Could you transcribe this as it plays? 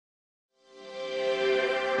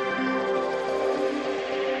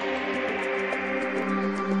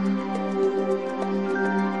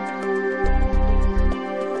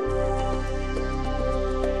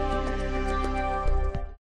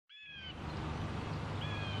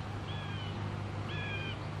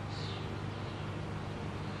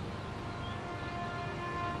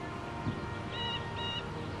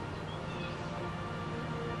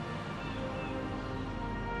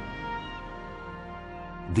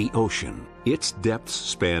The ocean. Its depths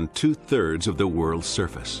span 2/3 of the world's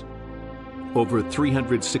surface. Over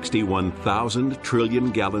 361,000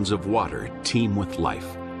 trillion gallons of water teem with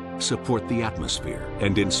life, support the atmosphere,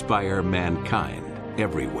 and inspire mankind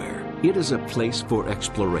everywhere. It is a place for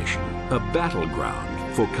exploration, a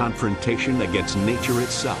battleground for confrontation against nature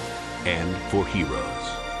itself, and for heroes.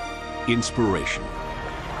 Inspiration,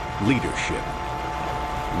 leadership,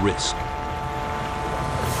 risk.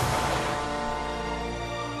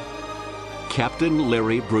 Captain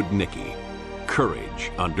Larry Brudnicki,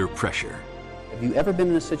 courage under pressure. Have you ever been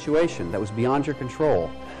in a situation that was beyond your control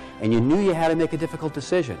and you knew you had to make a difficult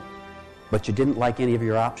decision, but you didn't like any of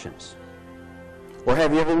your options? Or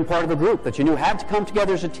have you ever been part of a group that you knew had to come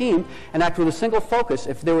together as a team and act with a single focus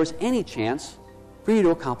if there was any chance for you to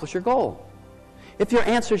accomplish your goal? If your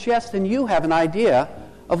answer is yes, then you have an idea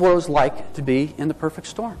of what it was like to be in the perfect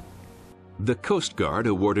storm. The Coast Guard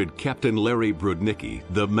awarded Captain Larry Brudnicki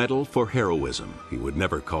the Medal for Heroism. He would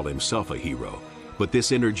never call himself a hero, but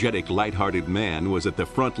this energetic, light-hearted man was at the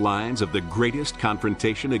front lines of the greatest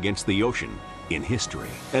confrontation against the ocean in history.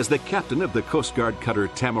 As the captain of the Coast Guard cutter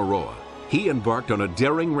Tamaroa, he embarked on a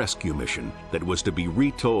daring rescue mission that was to be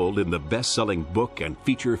retold in the best-selling book and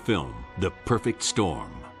feature film, The Perfect Storm.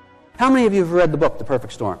 How many of you have read the book, The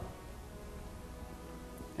Perfect Storm?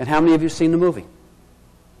 And how many of you have seen the movie?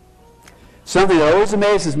 Something that always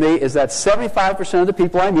amazes me is that 75% of the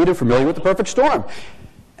people I meet are familiar with The Perfect Storm.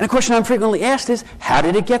 And a question I'm frequently asked is, how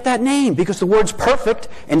did it get that name? Because the words perfect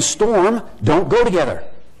and storm don't go together.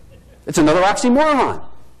 It's another oxymoron.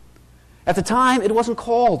 At the time, it wasn't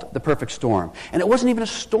called The Perfect Storm. And it wasn't even a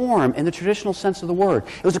storm in the traditional sense of the word.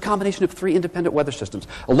 It was a combination of 3 independent weather systems.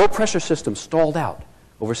 A low-pressure system stalled out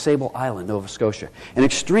over Sable Island, Nova Scotia. An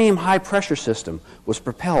extreme high-pressure system was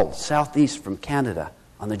propelled southeast from Canada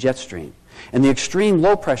on the jet stream. And the extreme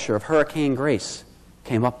low pressure of Hurricane Grace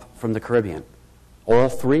came up from the Caribbean. All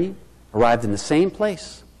 3 arrived in the same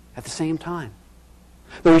place at the same time.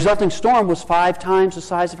 The resulting storm was 5 times the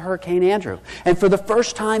size of Hurricane Andrew. And for the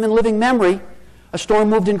first time in living memory, a storm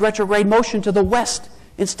moved in retrograde motion to the west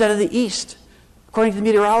instead of the east. According to the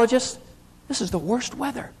meteorologists, this is the worst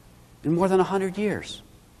weather in more than 100 years.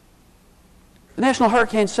 The National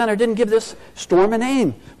Hurricane Center didn't give this storm a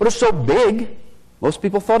name, but it's so big, most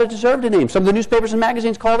people thought it deserved a name. Some of the newspapers and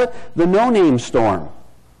magazines called it the no-name storm.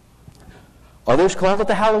 Others called it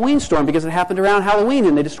the Halloween storm because it happened around Halloween,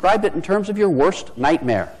 and they described it in terms of your worst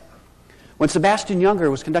nightmare. When Sebastian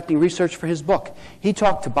Junger was conducting research for his book, he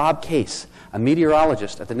talked to Bob Case, a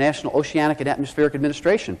meteorologist at the National Oceanic and Atmospheric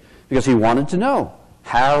Administration, because he wanted to know,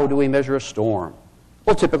 how do we measure a storm?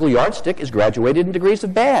 Well, typical yardstick is graduated in degrees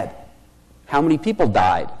of bad. How many people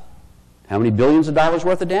died? How many billions of dollars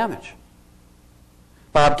worth of damage?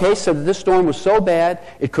 Bob Case said that this storm was so bad,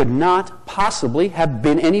 it could not possibly have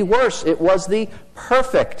been any worse. It was the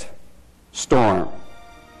perfect storm.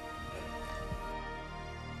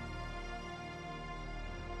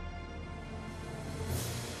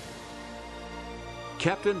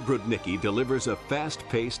 Captain Brudnicki delivers a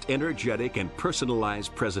fast-paced, energetic, and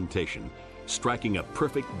personalized presentation, striking a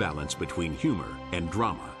perfect balance between humor and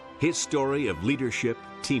drama. His story of leadership,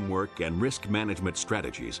 teamwork, and risk management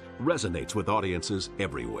strategies resonates with audiences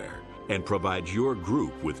everywhere and provides your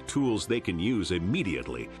group with tools they can use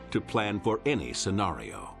immediately to plan for any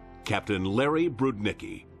scenario. Captain Larry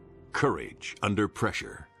Brudnicki, courage under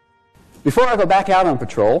pressure. Before I go back out on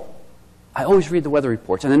patrol, I always read the weather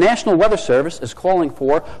reports, and the National Weather Service is calling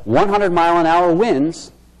for 100-mile-an-hour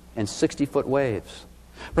winds and 60-foot waves.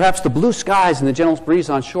 Perhaps the blue skies and the gentle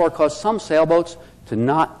breeze on shore caused some sailboats to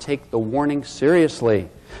not take the warning seriously.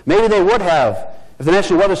 Maybe they would have if the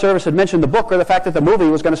National Weather Service had mentioned the book or the fact that the movie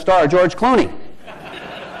was going to star George Clooney.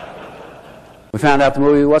 We found out the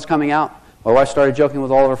movie was coming out. My wife started joking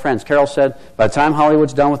with all of her friends. Carol said, by the time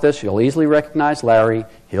Hollywood's done with this, you'll easily recognize Larry.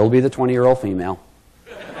 He'll be the 20-year-old female.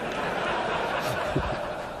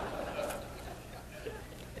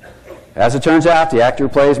 As it turns out, the actor who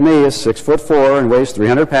plays me is 6'4" and weighs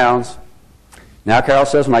 300 pounds. Now Carol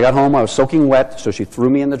says, when I got home, I was soaking wet, so she threw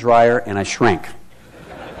me in the dryer, and I shrank.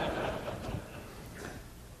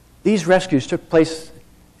 These rescues took place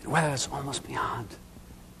in weather that's almost beyond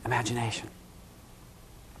imagination.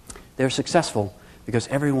 They were successful because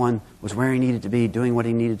everyone was where he needed to be, doing what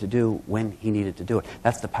he needed to do when he needed to do it.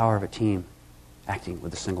 That's the power of a team acting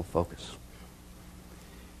with a single focus.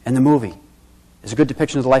 And the movie is a good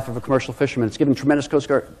depiction of the life of a commercial fisherman. It's given tremendous Coast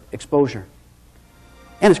Guard exposure.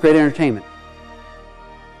 And it's great entertainment.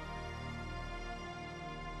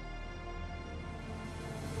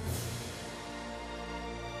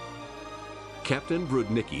 Captain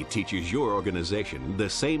Brudnicki teaches your organization the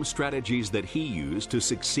same strategies that he used to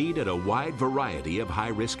succeed at a wide variety of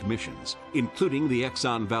high-risk missions, including the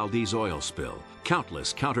Exxon Valdez oil spill,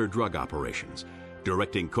 countless counter-drug operations,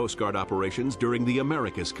 directing Coast Guard operations during the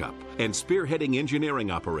America's Cup, and spearheading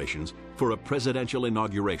engineering operations for a presidential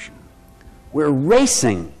inauguration. We're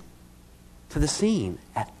racing to the scene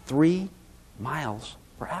at 3 miles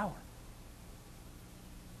per hour.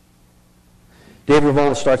 Dave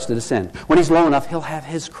Revola starts to descend. When he's low enough, he'll have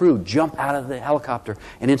his crew jump out of the helicopter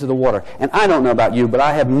and into the water. And I don't know about you, but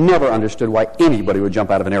I have never understood why anybody would jump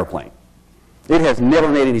out of an airplane. It has never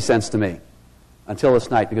made any sense to me until this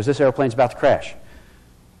night, because this airplane's about to crash.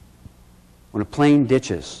 When a plane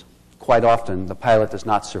ditches, quite often the pilot does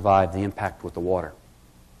not survive the impact with the water.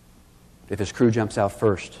 If his crew jumps out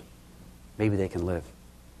first, maybe they can live.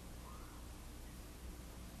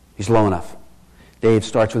 He's low enough. Dave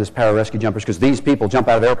starts with his pararescue jumpers, because these people jump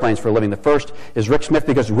out of airplanes for a living. The first is Rick Smith,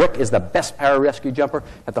 because Rick is the best pararescue jumper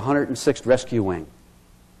at the 106th Rescue Wing.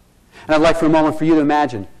 And I'd like for a moment for you to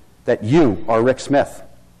imagine that you are Rick Smith.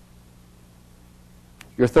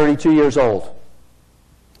 You're 32 years old.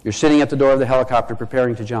 You're sitting at the door of the helicopter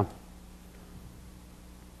preparing to jump.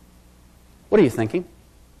 What are you thinking?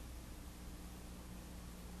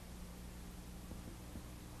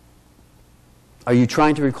 Are you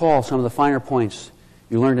trying to recall some of the finer points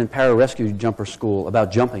you learned in pararescue jumper school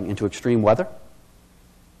about jumping into extreme weather?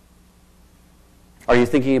 Are you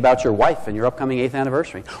thinking about your wife and your upcoming 8th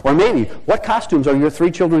anniversary? Or maybe, what costumes are your 3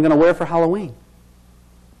 children going to wear for Halloween?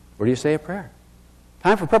 Or do you say a prayer?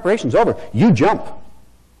 Time for preparation's over. You jump.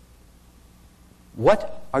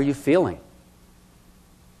 What are you feeling?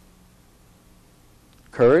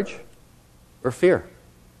 Courage or fear?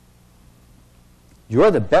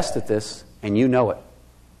 You're the best at this, and you know it.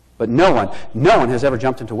 But no one has ever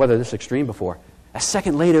jumped into weather this extreme before. A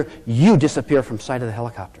second later, you disappear from sight of the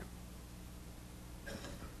helicopter.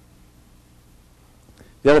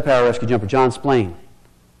 The other pararescue jumper, John Splain,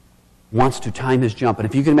 wants to time his jump. And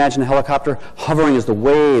if you can imagine the helicopter hovering as the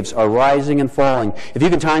waves are rising and falling, if you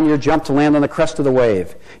can time your jump to land on the crest of the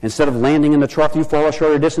wave, instead of landing in the trough, you fall a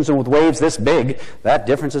shorter distance, and with waves this big, that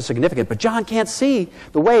difference is significant. But John can't see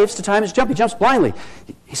the waves to time his jump. He jumps blindly.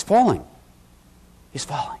 He's falling. He's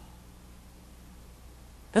falling.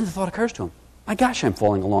 Then the thought occurs to him, my gosh, I'm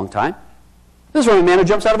falling a long time. This is from a man who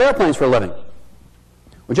jumps out of airplanes for a living.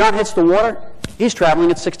 When John hits the water, he's traveling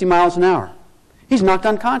at 60 miles an hour. He's knocked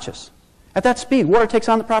unconscious. At that speed, water takes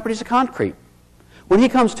on the properties of concrete. When he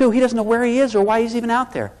comes to, he doesn't know where he is or why he's even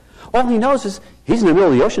out there. All he knows is he's in the middle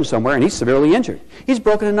of the ocean somewhere, and he's severely injured. He's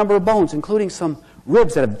broken a number of bones, including some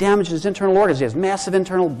ribs that have damaged his internal organs. He has massive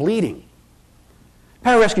internal bleeding.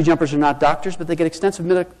 Pararescue jumpers are not doctors, but they get extensive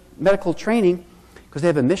medical training because they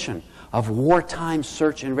have a mission of wartime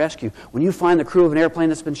search and rescue. When you find the crew of an airplane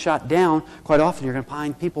that's been shot down, quite often you're going to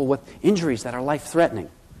find people with injuries that are life-threatening.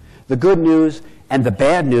 The good news and the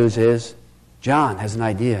bad news is John has an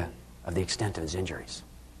idea of the extent of his injuries.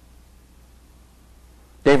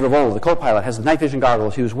 Dave Revola, the co-pilot, has the night vision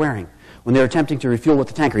goggles he was wearing when they were attempting to refuel with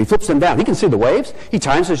the tanker. He flips them down. He can see the waves. He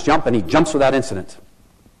times his jump, and he jumps without incident.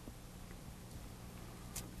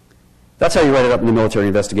 That's how you write it up in the military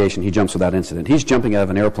investigation. He jumps without incident. He's jumping out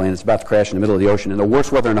of an airplane that's about to crash in the middle of the ocean in the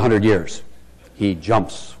worst weather in 100 years. He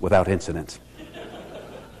jumps without incident.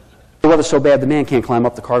 The weather's so bad the man can't climb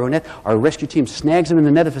up the cargo net. Our rescue team snags him in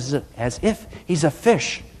the net as if he's a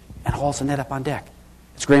fish and hauls the net up on deck.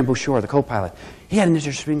 It's Graham Bouchard, the co-pilot. He had an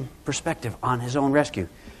interesting perspective on his own rescue.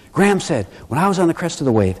 Graham said, when I was on the crest of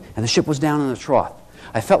the wave and the ship was down in the trough,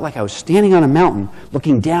 I felt like I was standing on a mountain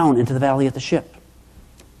looking down into the valley of the ship.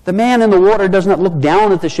 The man in the water does not look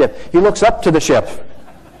down at the ship. He looks up to the ship.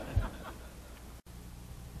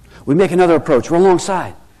 We make another approach. We're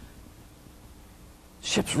alongside.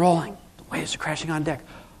 Ship's rolling. The waves are crashing on deck.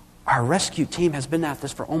 Our rescue team has been at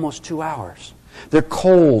this for almost 2 hours. They're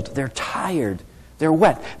cold. They're tired. They're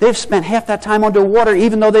wet. They've spent half that time underwater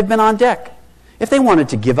even though they've been on deck. If they wanted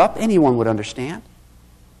to give up, anyone would understand.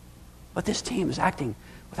 But this team is acting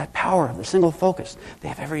with that power of the single focus. They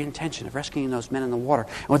have every intention of rescuing those men in the water.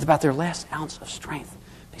 And with about their last ounce of strength,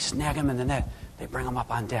 they snag them in the net. They bring them up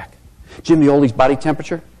on deck. Jim Mioli's body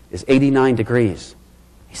temperature is 89 degrees.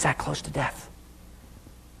 He's that close to death.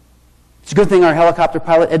 It's a good thing our helicopter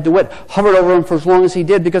pilot, Ed DeWitt, hovered over him for as long as he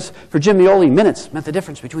did, because for Jim Mioli, minutes meant the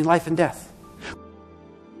difference between life and death.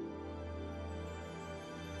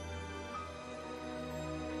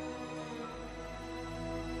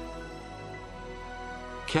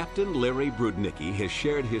 Captain Larry Brudnicki has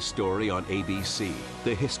shared his story on ABC,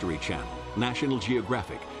 the History Channel. National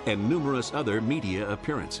Geographic, and numerous other media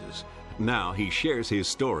appearances. Now he shares his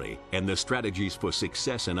story and the strategies for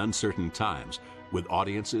success in uncertain times with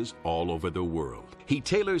audiences all over the world. He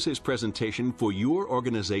tailors his presentation for your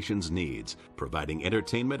organization's needs, providing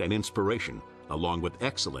entertainment and inspiration, along with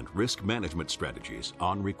excellent risk management strategies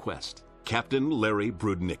on request. Captain Larry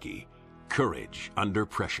Brudnicki, Courage Under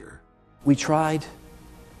Pressure. We tried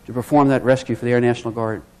to perform that rescue for the Air National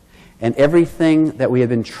Guard, and everything that we had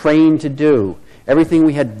been trained to do, everything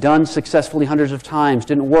we had done successfully hundreds of times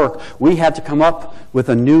didn't work. We had to come up with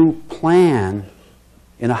a new plan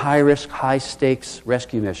in a high-risk, high-stakes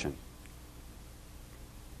rescue mission.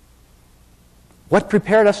 What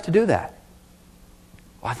prepared us to do that?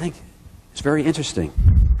 Well, I think it's very interesting.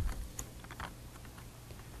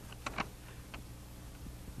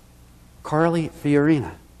 Carly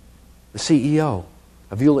Fiorina, the CEO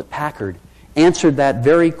of Hewlett-Packard, answered that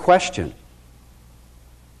very question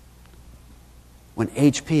when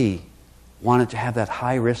HP wanted to have that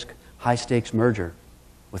high-risk, high-stakes merger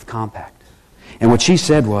with Compaq. And what she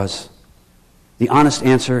said was, the honest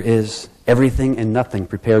answer is, everything and nothing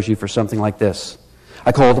prepares you for something like this.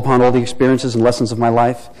 I called upon all the experiences and lessons of my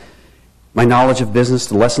life, my knowledge of business,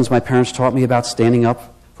 the lessons my parents taught me about standing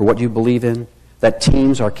up for what you believe in, that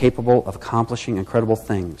teams are capable of accomplishing incredible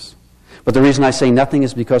things. But the reason I say nothing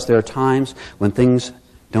is because there are times when things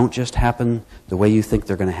don't just happen the way you think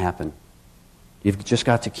they're going to happen. You've just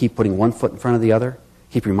got to keep putting one foot in front of the other,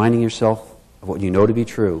 keep reminding yourself of what you know to be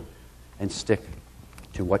true, and stick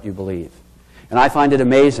to what you believe. And I find it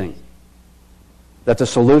amazing that the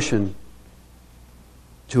solution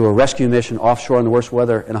to a rescue mission offshore in the worst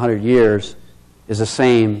weather in 100 years is the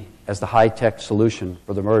same as the high-tech solution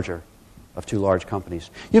for the merger of two large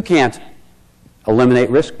companies. You can't eliminate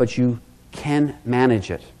risk, but you can manage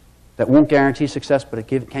it. That won't guarantee success, but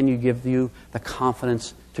it can give you the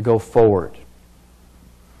confidence to go forward.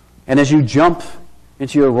 And as you jump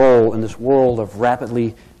into your role in this world of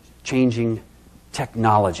rapidly changing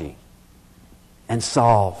technology and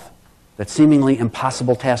solve that seemingly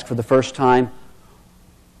impossible task for the first time,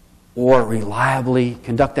 or reliably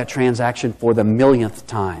conduct that transaction for the millionth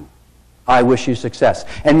time, I wish you success.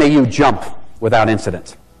 And may you jump without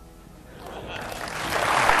incident.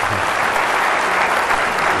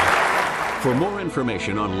 For more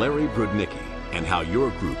information on Larry Brudnicki and how your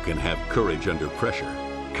group can have courage under pressure,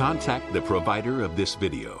 contact the provider of this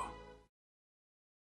video.